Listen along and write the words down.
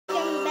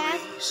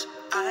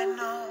I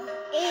know,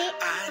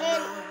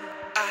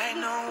 I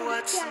know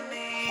what's the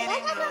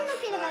meaning of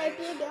life.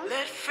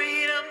 Let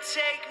freedom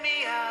take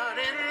me out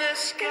in the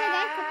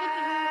sky.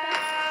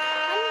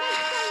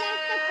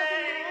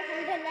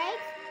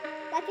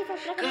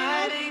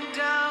 Gliding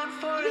down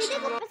forest video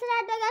को पसंद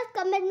आया तो guys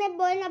comment में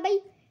बोलना भाई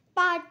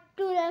part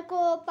 2 देखो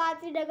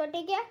पार्ट 3 देखो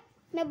ठीक है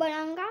मैं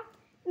बनाऊंगा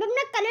मैं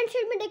अपना कलर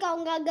शीट में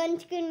दिखाऊंगा गन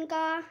स्किन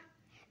का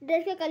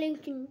ड्रेस का कलर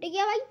स्किन ठीक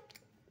है भाई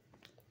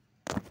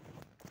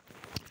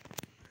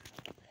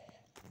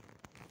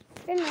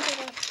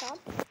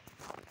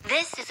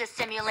This is a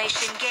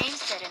simulation game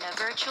set in a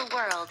virtual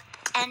world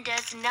and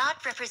does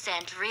not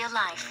represent real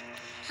life.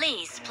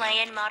 Please play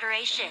in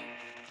moderation.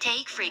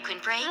 Take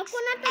frequent breaks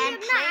and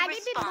play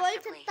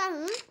responsibly.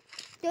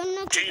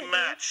 Team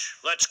match,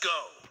 let's go.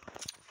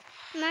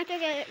 Match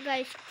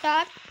guys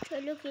start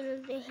चलो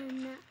खेलते हैं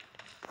ना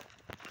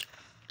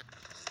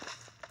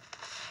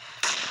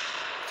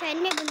side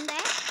में बंदा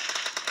है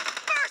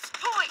First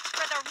point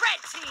for the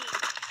red team.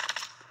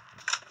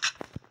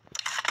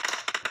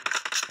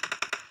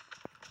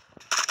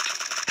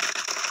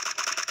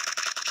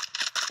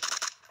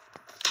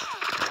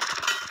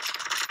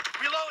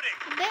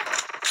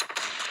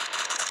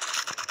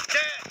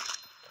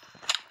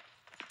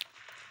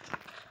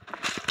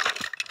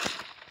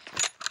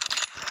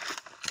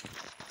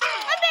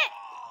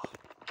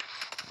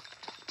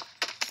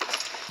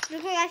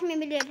 देखो guys मैं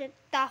भी ले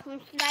लेता हूँ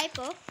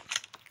स्नाइपर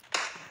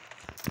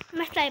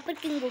मैं स्नाइपर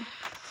किंग हूँ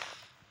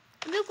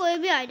अभी कोई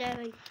भी आ जाए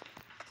भाई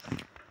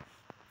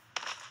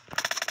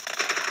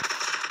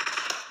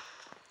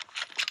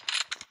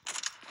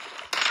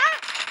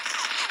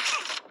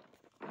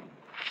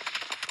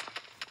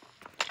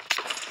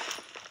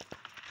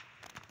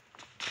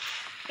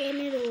ये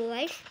मेरे दो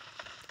गाइस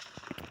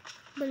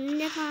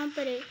बंदे कहाँ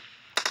पर है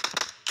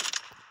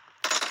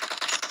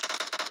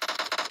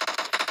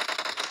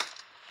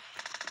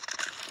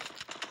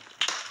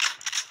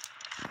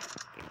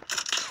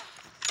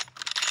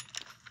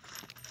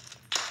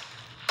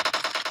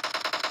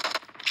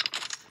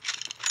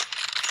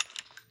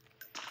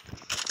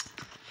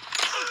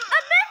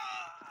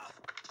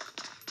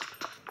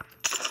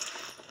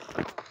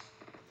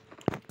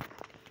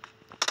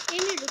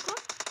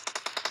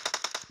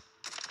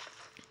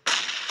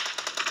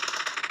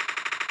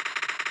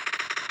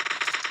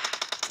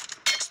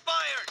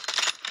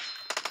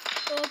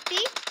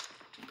ओपी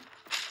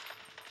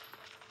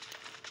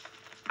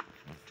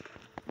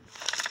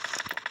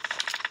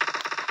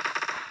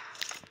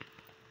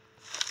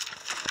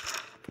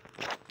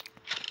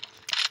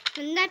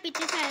बंदा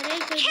पीछे से आ रहा है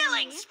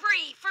Killing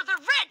spree for the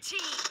red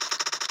team.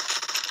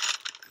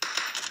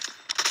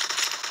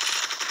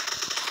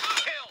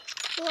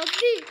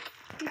 OP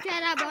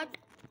बेचारा बॉट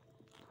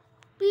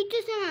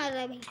पीछे से मार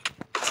रहा है भाई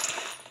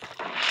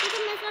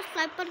तो मेरे पास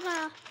स्नाइपर का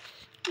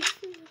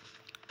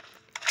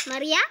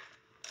मरिया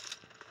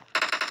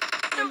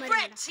The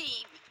red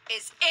team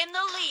is in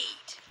the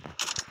lead.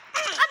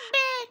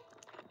 अबे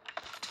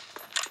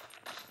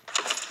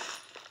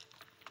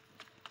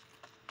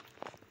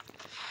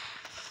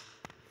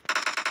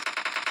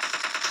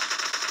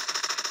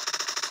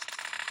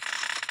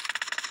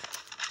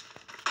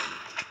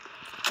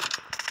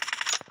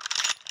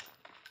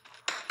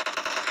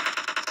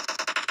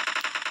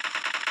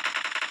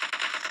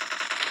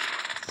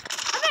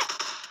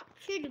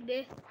shit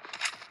bay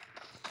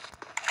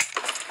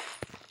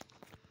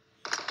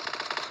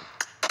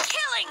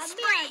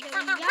Spree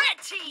for the red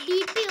team.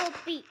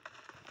 DPOP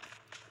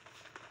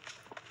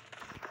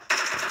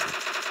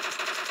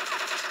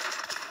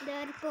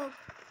डरपोक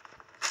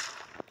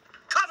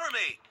Cover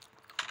me.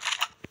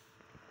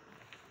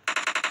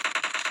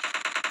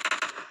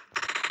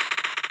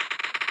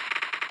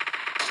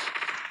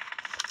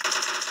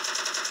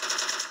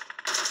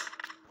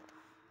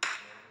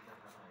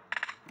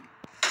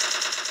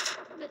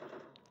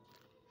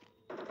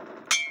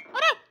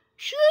 अरे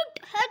शूट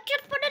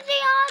हेडशॉट पड़ गया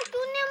यार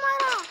तूने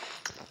मारा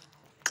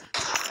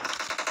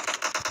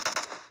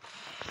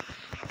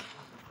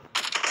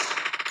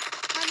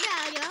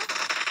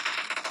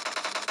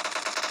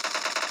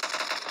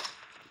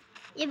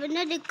ये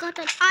बंदा दिक्कत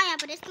आया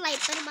पर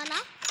स्नाइपर वाला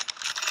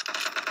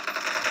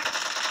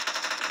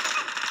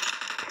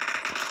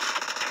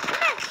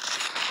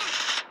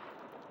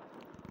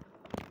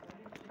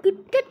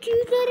कितने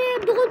चीज रे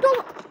दो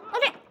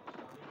अरे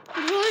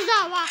रोज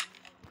आवा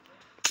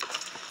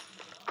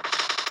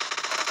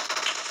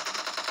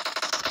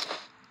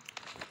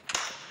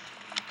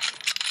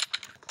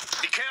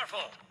Be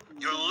careful,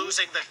 you're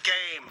losing the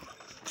game.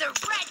 The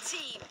red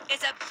team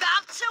is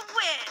about to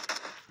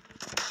win.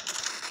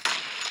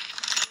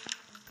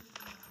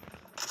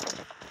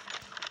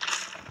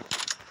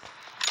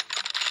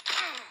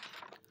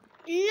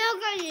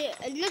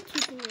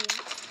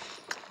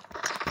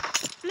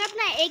 मैं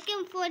अपना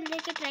AK-4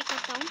 लेके ट्राई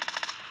करता हूँ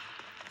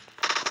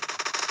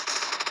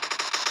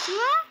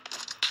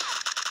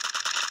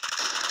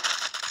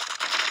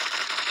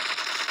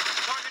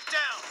Target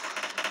down.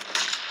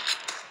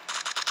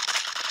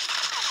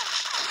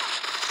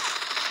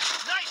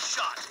 Nice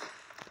shot.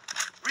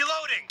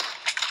 Reloading.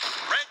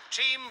 Red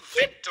Team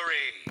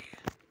victory.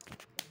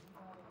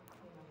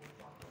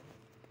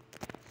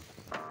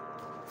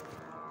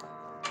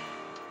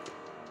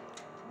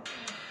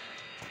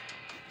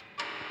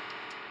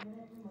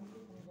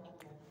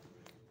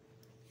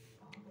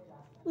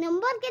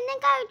 Number कितने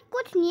का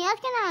कुछ नियाज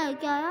के ना है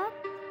क्या यार?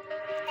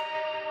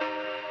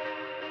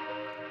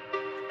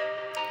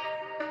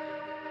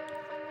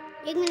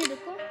 एक मिनट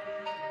रुको।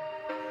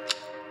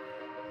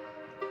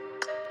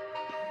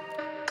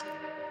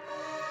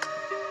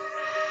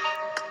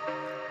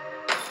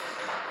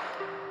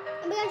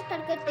 अभी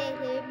स्टार्ट करते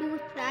हैं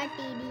दूसरा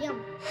TDM.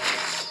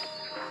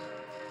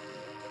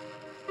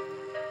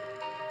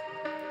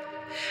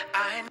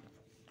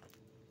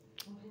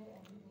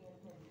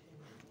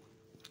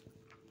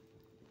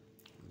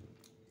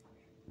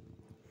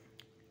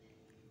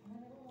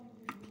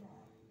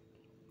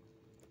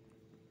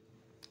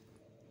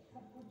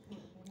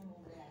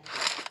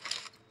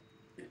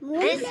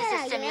 This is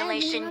a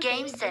simulation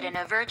game set in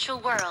a virtual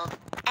world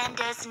and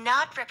does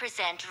not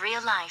represent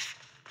real life.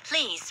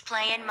 Please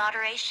play in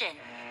moderation,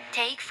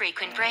 take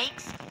frequent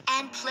breaks,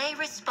 and play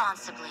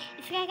responsibly.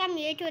 इसका क्या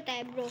मेट होता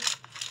है bro?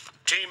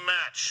 Team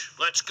match,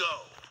 let's go.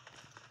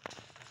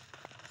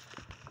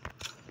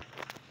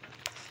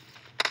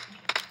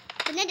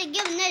 बंदे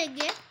लग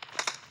गए।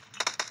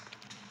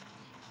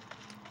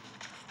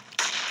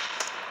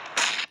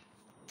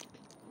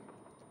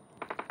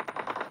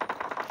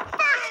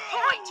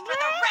 Point for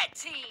the red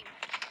team.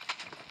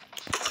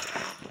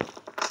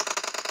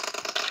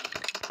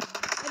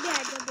 अभी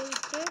आ जाओ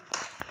बेटे।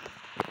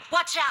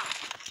 Watch out.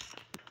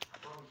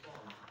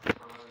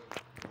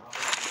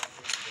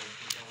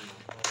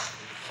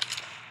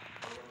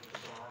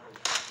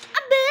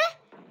 अबे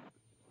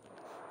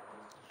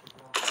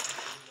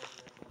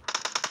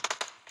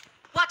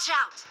Watch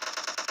out.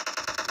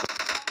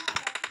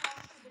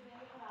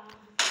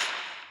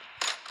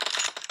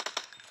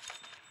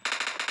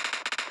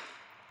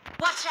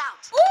 Watch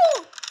out. O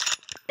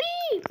P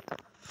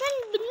मैं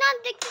बिना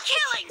देखे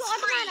Killing शॉट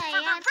spree मारा है for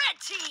the यार। red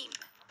team.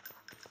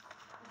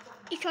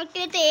 इस शॉट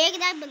के तो एक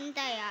दार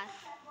बनता है यार।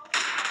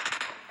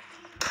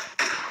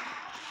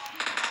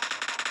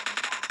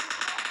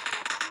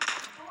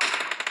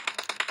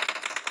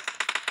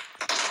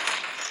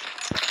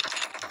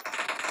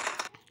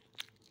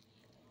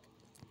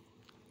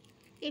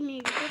 एक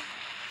मिनट रुको।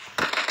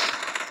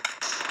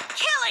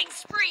 Killing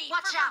spree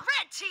for the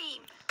red team.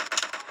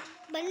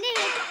 बंदे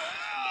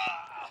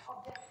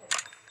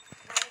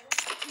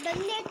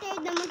थे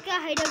एकदम क्या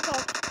हाइडर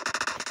top.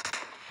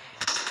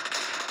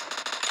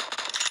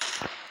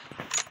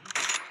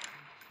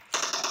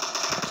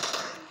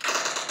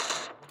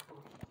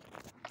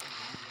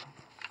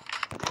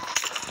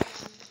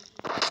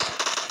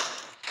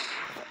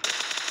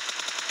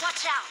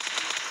 Watch out.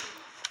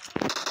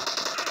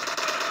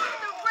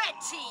 The red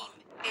team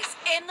is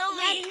in the यार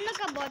lead. इन लोग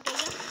का बॉट है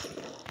क्या?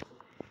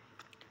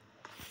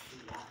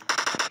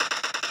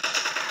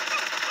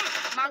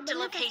 Marked a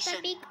बंदा location. सस्ता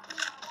पिक।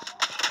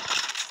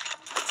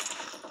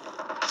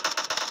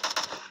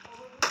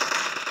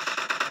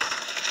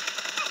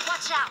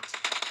 Watch out.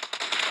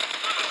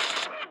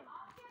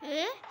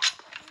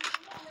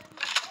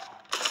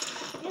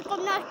 ये कब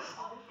ना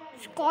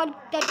स्क्वाड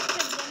टच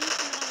कर देना।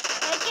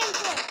 I can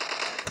go.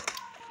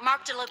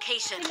 Marked a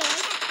location.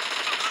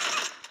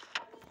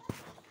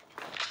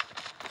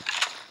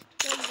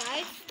 So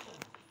guys,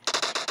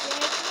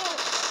 let's go.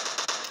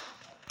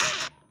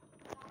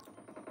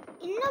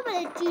 इतना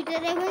बड़ा चीटर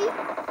है भाई।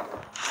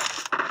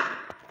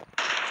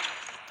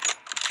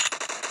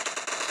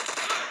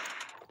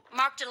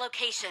 Marked a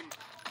location.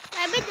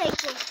 अभी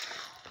देखो।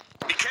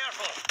 Be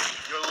careful,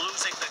 you're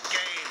losing the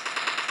game.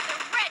 The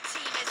red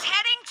team is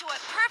heading to a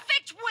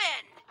perfect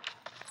win.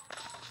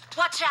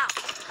 Watch out.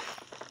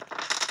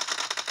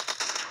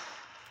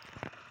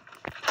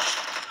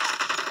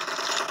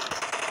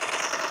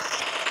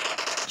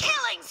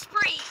 Killing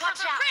spree for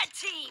the red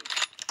team.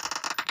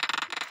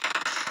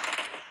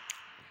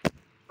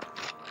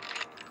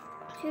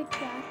 Shoot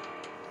यार।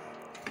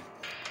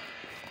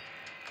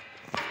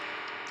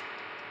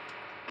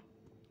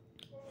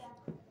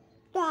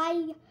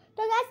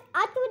 तो guys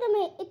आज की वीडियो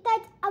में इतना।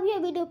 अब ये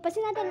वीडियो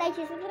पसंद आता है लाइक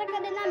शेयर सब्सक्राइब कर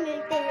देना।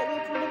 मिलते हैं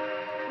नेक्स्ट वीडियो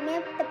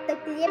में, तब तक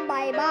के लिए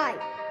बाय बाय।